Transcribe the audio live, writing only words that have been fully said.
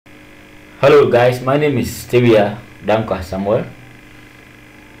Hello guys, my name is Stevia Danko Samuel.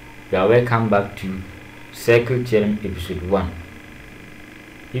 You are welcome back to Circle Theorem episode 1.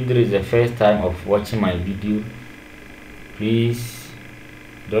 If this is the first time of watching my video, please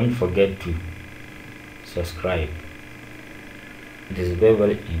don't forget to subscribe. It is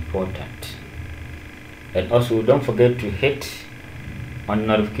very important. And also don't forget to hit on the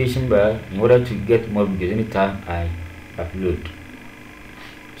notification bell in order to get more videos anytime I upload.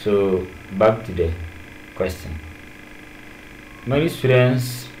 So back to the question. Many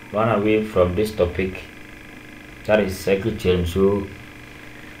students run away from this topic, that is circle theorem. So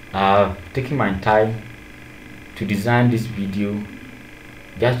I've taken my time to design this video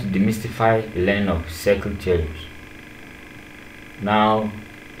just to demystify the learning of circle theorems. Now,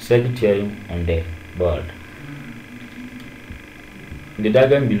 circle theorem on the board. In the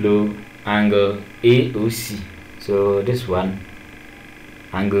diagram below, angle AOC. So this one,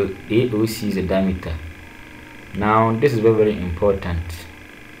 angle AOC is a diameter. Now this is very important.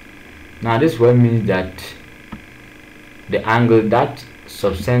 Now this one means that the angle that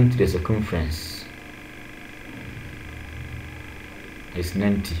subtends the circumference is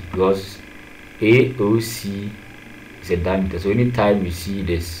 90, because AOC is a diameter. So anytime you see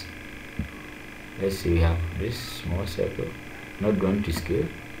this, let's say we have this small circle not drawn to scale,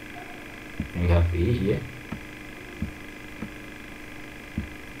 and we have A here,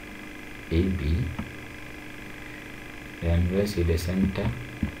 AB, then let's see the center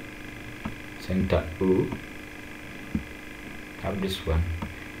O, have this one,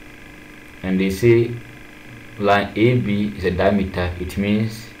 and they say line AB is a diameter. It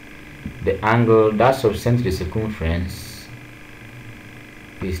means the angle that subtends the circumference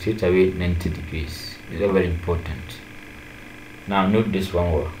is straight away 90 degrees. It's very important. Now note this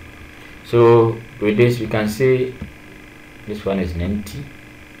one well. So with this we can say this one is 90.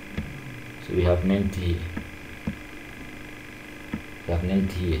 So we have 90 here. We have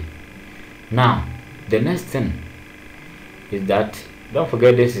 90 here. Now the next thing is that don't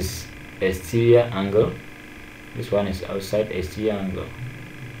forget this is exterior angle. This one is outside exterior angle.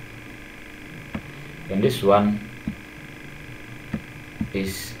 And this one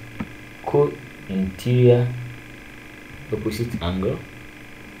is co-interior opposite angle.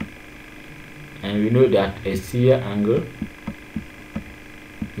 And we know that exterior angle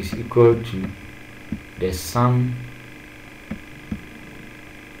is equal to the sum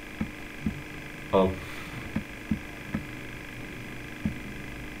of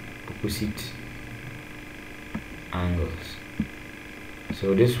opposite angles.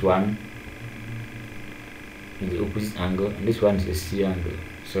 So this one is the opposite angle and this one is the exterior angle.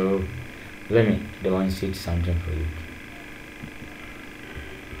 So let me demonstrate something for you.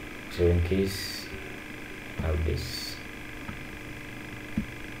 So in case I have this,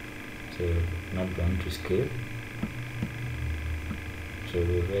 so not going to scale. So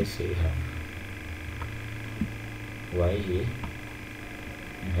let's say you have Y here,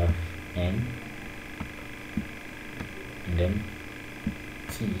 you have N, and then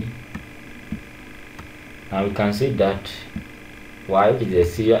T. Now we can say that Y is the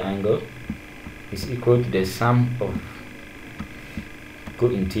exterior angle is equal to the sum of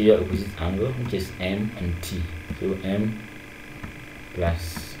co-interior opposite angle, which is M and T. So M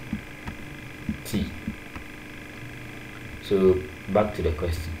plus T. So back to the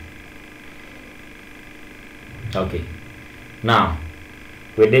question. Okay, now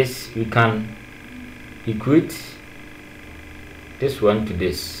with this we can equate this one to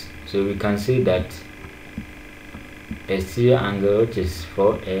this. So we can say that exterior angle, which is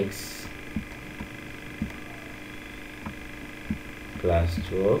 4x plus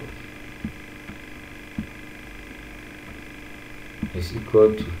 12, is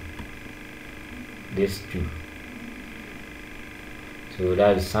equal to this 2. So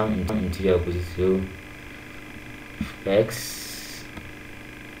that is sum interior opposite. So x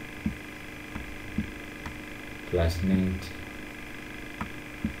plus 90.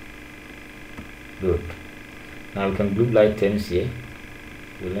 Good. Now we can group like terms here.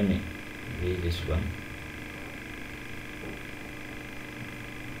 So let me read this one.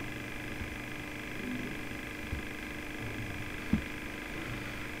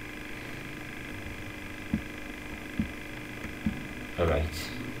 Alright,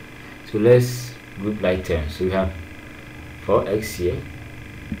 so let's group like terms. So we have 4x here,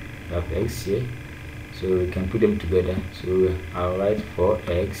 we have x here, so we can put them together. So I'll write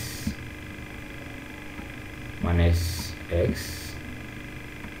 4x minus x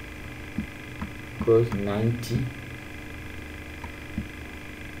equals 90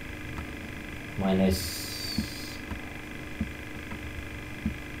 minus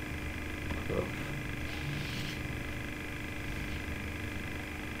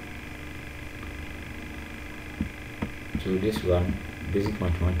So this one, basic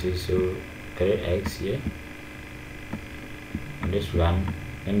mathematics, so 3x here, and this one,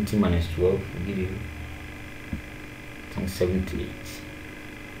 empty minus 12 will give you, I think, 78.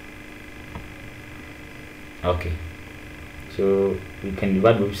 Okay, so we can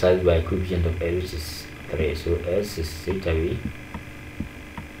divide both sides by coefficient of s, which is 3. So s is straight away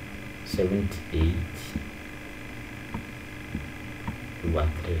 78 over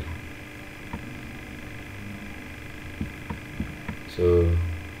 3. So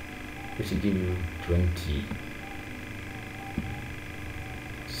this will give you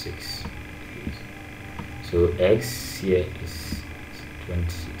 26. So x here is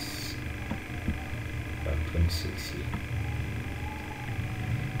 26. 26 here.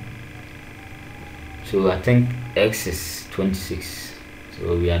 So I think x is 26.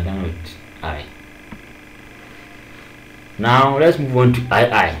 So we are done with I. Now let's move on to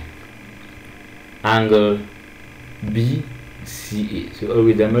II. Angle BCA. So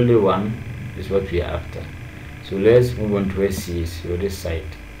always the middle one is what we are after. So let's move on to where C is. So this side.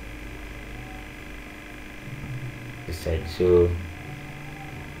 This side. So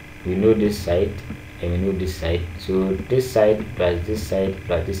we know this side and we know this side. So this side plus this side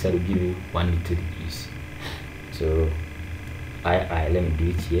plus this side will give you 180 degrees. So II, let me do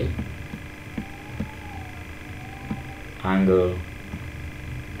it here. Angle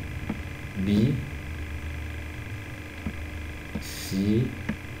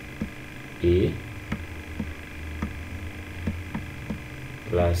BCA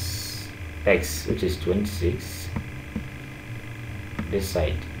plus x, which is 26, this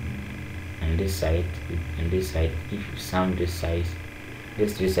side and this side and this side. If you sum this side,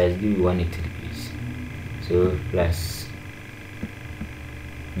 this three sides give you 180 degrees. So plus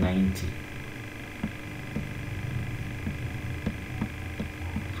 90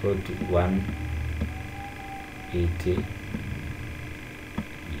 so to 180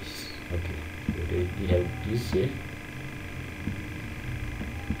 is okay. So we have this here.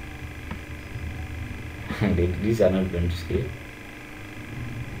 These are not going to scale.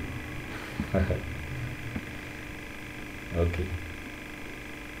 Okay,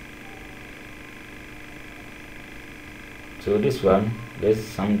 so this one, let's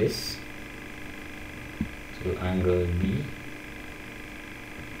sum this. So angle BCA,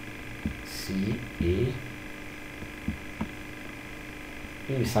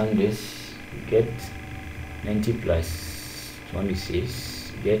 if you sum this, you get 90 plus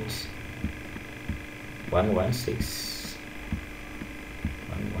 26, you get 116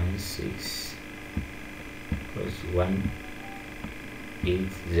 plus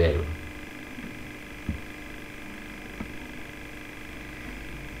 180.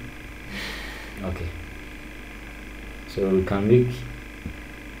 Okay, so we can make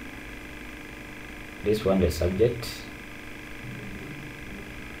this one the subject.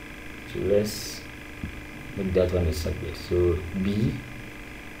 So let's make that one the subject. So B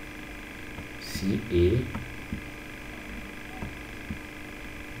C A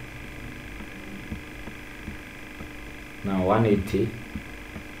now 180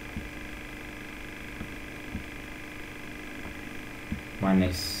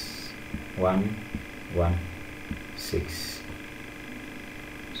 minus 116.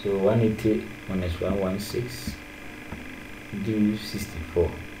 So 180 minus 116 gives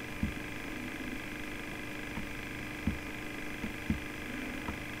 64.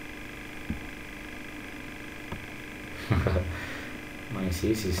 My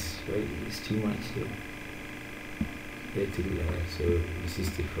 6 is too much here. So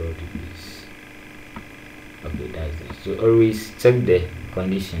 64 degrees. Okay, that's that. So always check the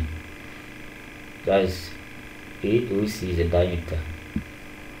condition. That's AOC is the diameter.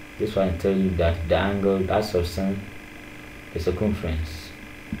 This one tells you that the angle that subtends the circumference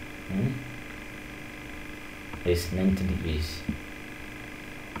is 90 degrees.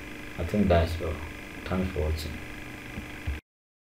 I think that's all. Thanks for watching.